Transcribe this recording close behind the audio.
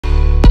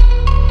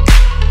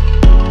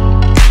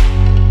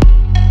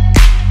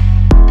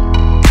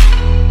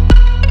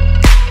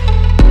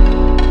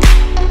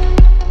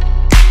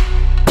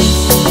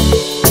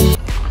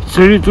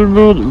Salut tout le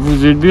monde,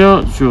 vous êtes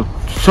bien sur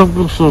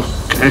 100%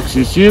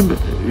 accessible.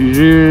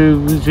 Je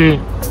vous ai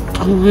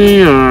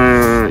trouvé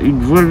une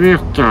voie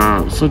verte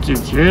à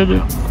Saint-Étienne.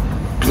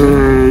 Je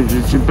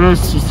ne sais pas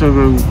si ça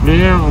va vous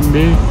plaire,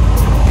 mais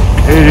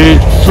elle est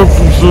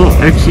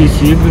 100%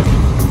 accessible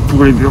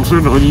pour les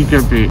personnes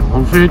handicapées.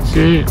 En fait,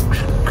 c'est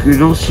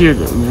une ancienne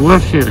voie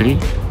ferrée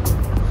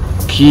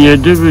qui est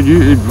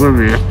devenue une voie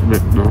verte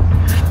maintenant.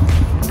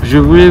 Je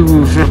voulais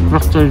vous faire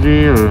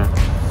partager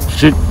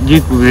cette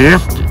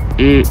découverte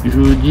et je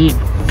vous dis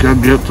qu'à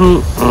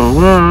bientôt. Au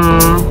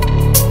revoir.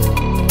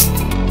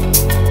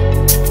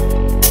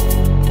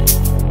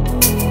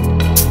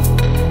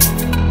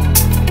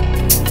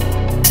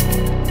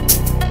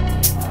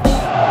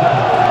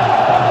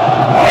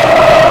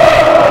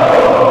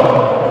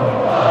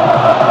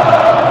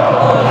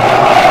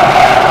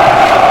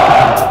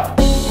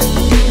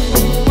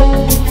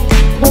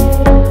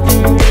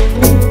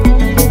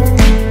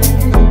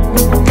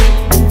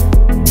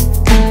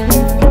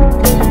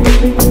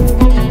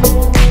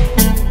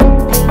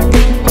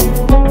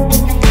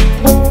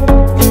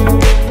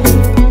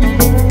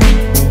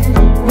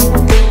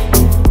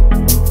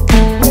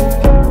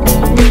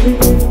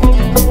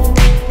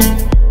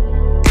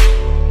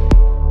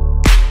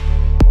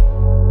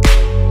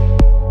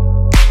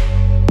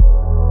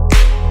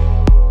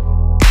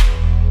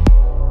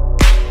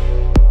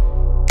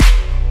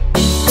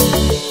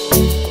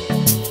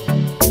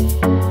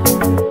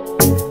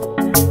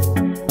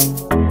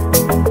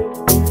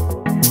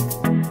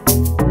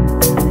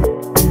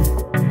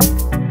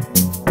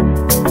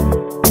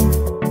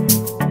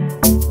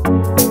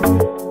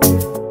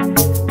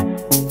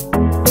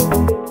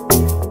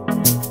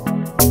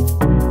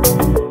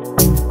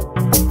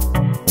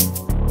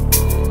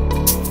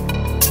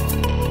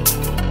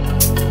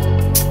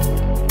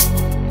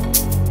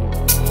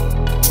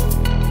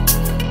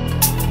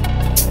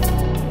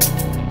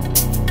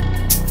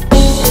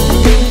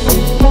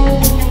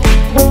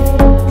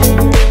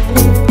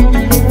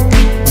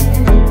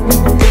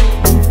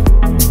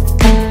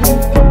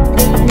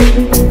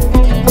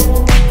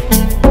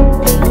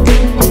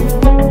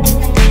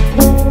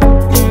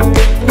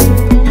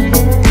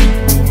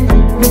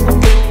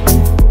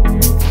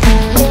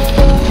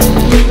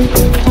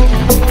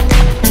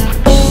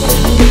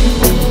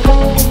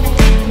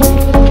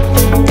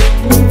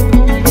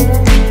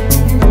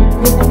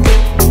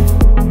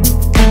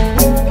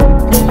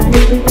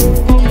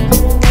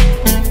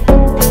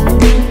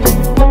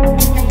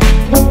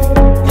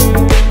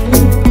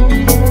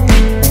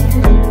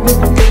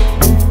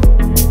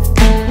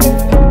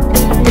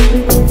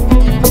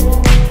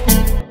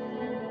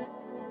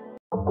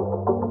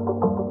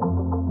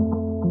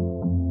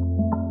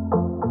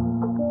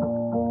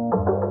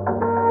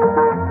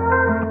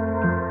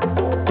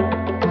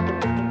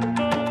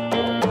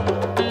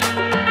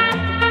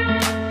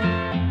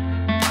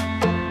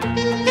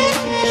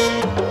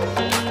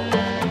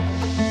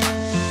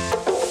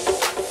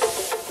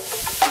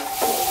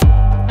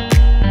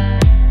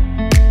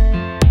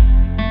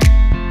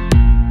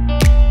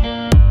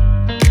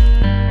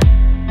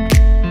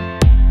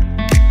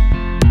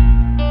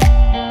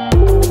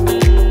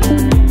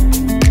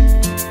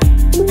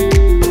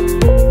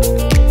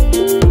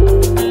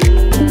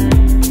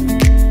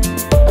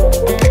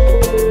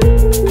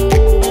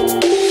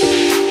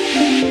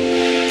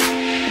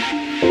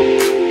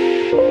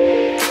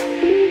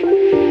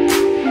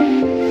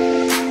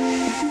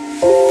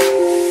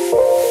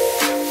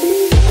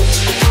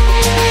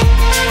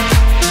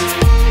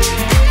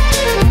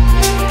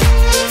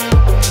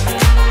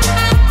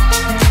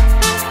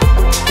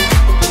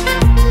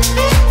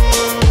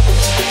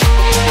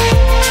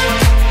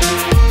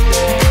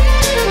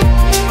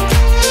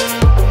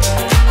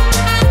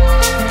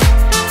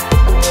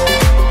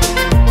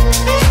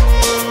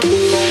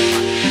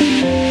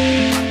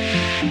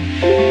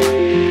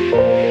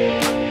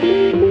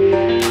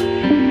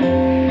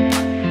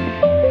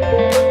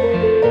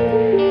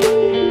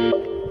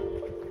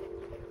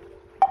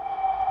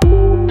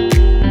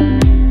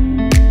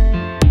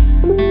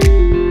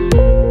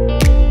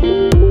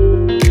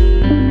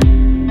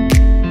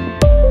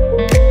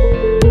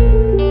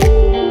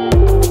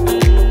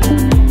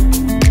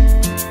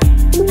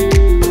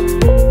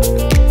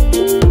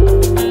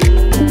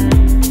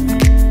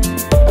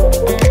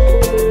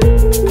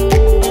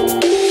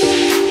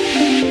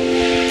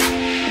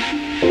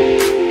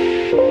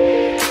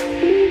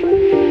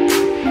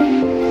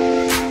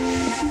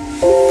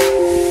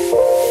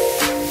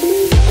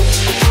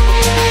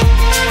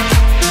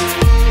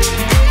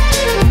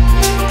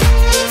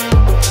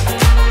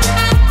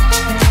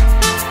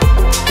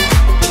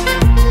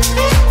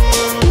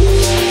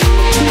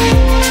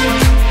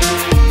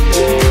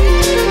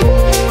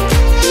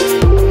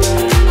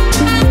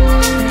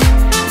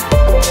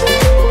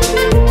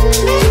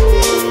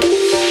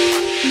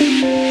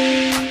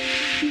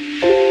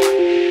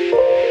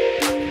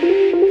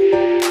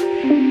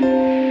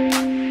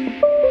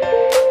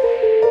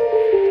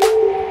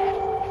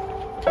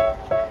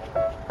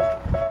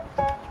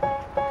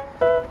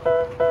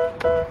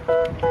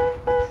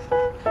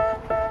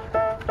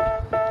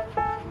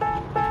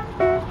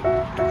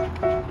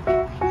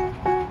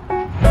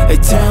 They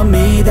tell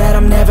me that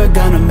I'm never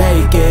gonna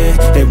make it.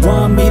 They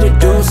want me to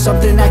do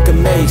something that could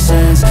make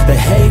sense. They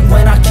hate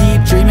when I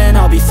keep dreaming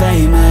I'll be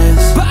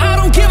famous, but I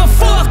don't give a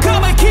fuck,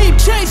 I'ma keep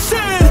chasing.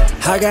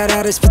 I got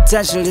all this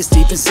potential that's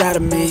deep inside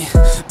of me,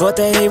 but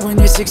they hate when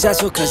you're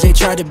successful cause they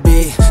try to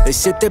be. They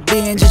sit there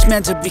being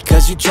judgmental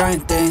because you're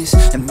trying things,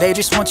 and they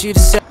just want you to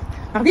say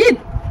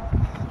Ardine!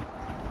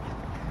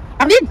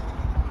 Ardine!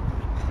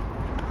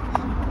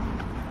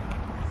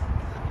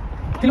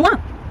 T'es loin?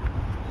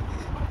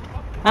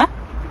 Hein?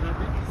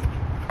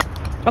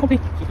 J'ai pas compris.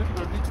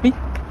 Oui.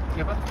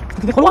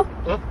 C'était trop loin?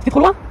 C'était trop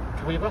loin?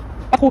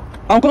 Pas trop.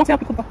 Ah, on commence à faire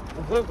plus trop de temps.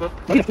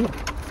 Oui, là,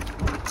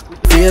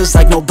 feels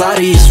like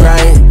nobody's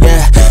right,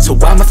 yeah. So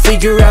I'ma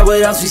figure out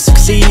what else we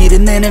succeed,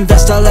 and then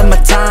invest all of my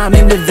time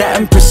into that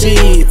and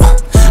proceed.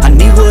 I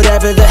need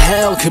whatever the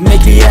hell could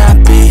make me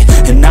happy,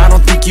 and I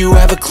don't think you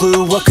have a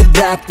clue what could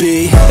that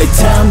be. They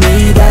tell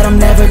me that I'm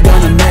never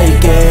gonna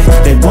make it.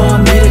 They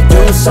want me to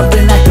do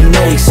something that can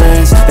make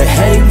sense. They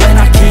hate when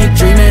I keep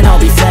dreaming I'll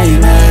be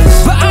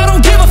famous, but I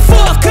don't give a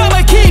fuck,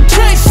 I'ma keep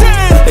chasing.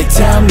 They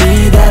tell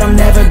me that I'm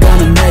never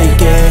gonna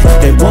make it.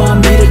 They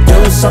want me to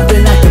do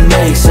something that can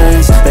make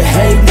sense. They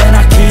hate when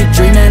I keep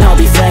dreaming I'll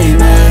be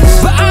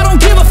famous, but I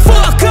don't give a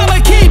fuck, I'ma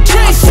keep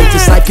chasing. I think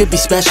this life could be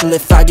special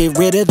if I get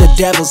rid of the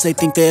devils. They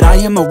think that I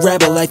am a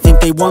rebel, I think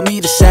they want me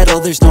to settle.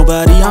 There's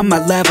nobody on my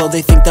level.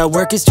 They think that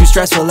work is too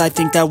stressful, I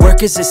think that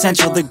work is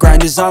essential. The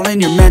grind is all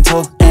in your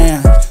mental,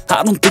 and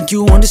I don't think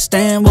you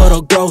understand what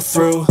I'll go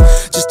through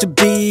just to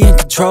be in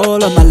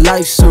control of my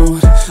life soon.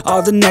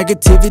 All the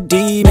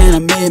negativity, man,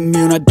 I'm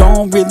immune. I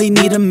don't really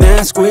need a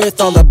mask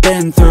with all I've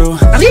been through.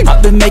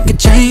 I've been making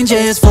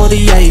changes for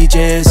the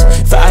ages.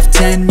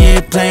 5-10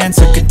 year plans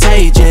are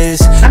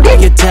contagious. I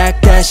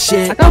attack that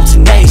shit, I'm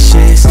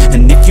tenacious.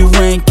 And if you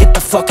ain't, get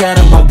the fuck out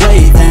of my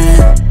way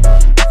then.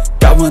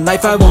 Got one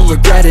life, I won't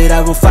regret it.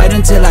 I will fight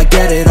until I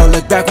get it. I'll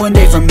look back one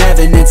day from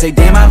heaven and say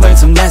damn, I learned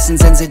some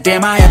lessons. And say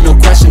damn, I had no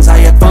questions. I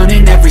had fun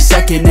in every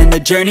second, and the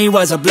journey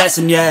was a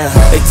blessing, yeah.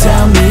 They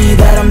tell me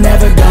that I'm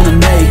never gonna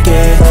make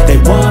it. They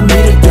want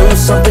me to do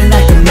something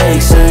that can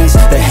make sense.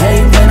 They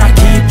hate when I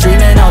keep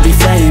dreaming I'll be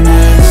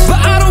famous, but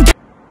I don't.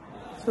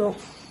 So.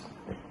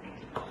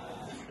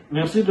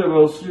 Merci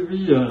d'avoir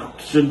suivi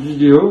cette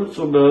vidéo.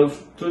 Ça m'a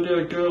tenu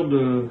à cœur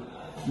de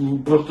vous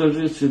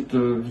partager cette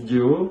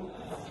vidéo.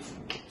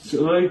 C'est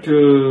vrai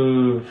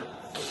que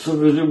ça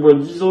faisait moins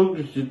de 10 ans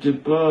que j'étais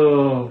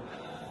pas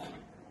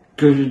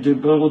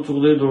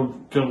retourné dans le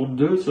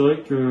 42. C'est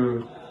vrai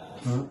que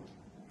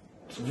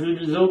ça fait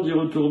bizarre d'y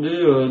retourner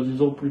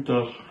 10 ans plus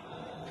tard.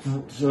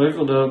 C'est vrai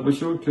qu'on a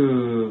l'impression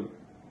que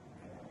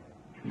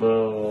ça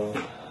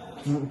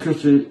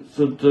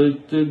a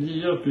été dit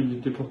hier que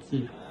j'étais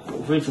parti.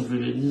 En fait, ça fait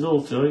les 10 ans.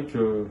 C'est vrai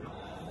que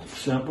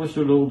c'est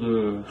impressionnant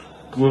de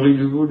voir une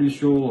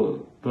évolution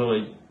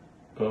pareille.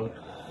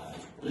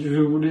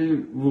 Je voulais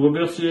vous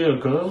remercier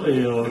encore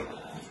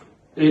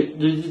et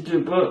n'hésitez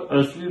pas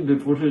à suivre mes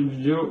prochaines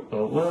vidéos.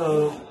 Au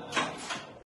revoir.